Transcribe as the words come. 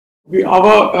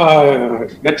Our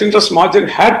net interest margin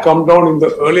had come down in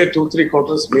the earlier 2-3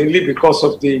 quarters, mainly because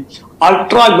of the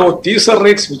ultra low teaser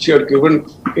rates which you had given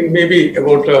in maybe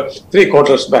about 3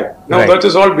 quarters back. Now that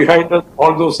is all behind us.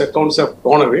 All those accounts have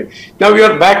gone away. Now we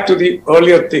are back to the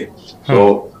earlier thing.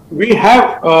 So we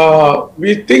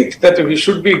think that we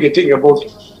should be getting about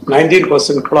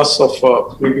 19% plus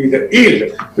of maybe the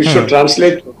yield, which should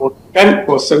translate to about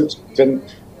 10%,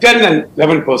 10 and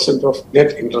 11% of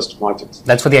net interest margins.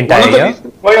 That's for the entire year? One of the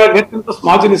reasons why our net interest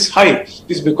margin is high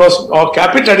is because our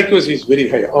capital adequacy is very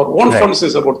high. Our own funds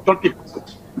is about 20%,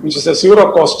 which is a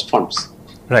zero cost funds.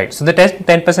 Right. So the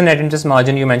 10% net interest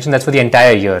margin you mentioned, that's for the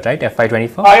entire year, right?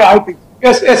 FY24? I think,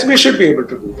 yes, we should be able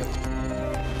to do that.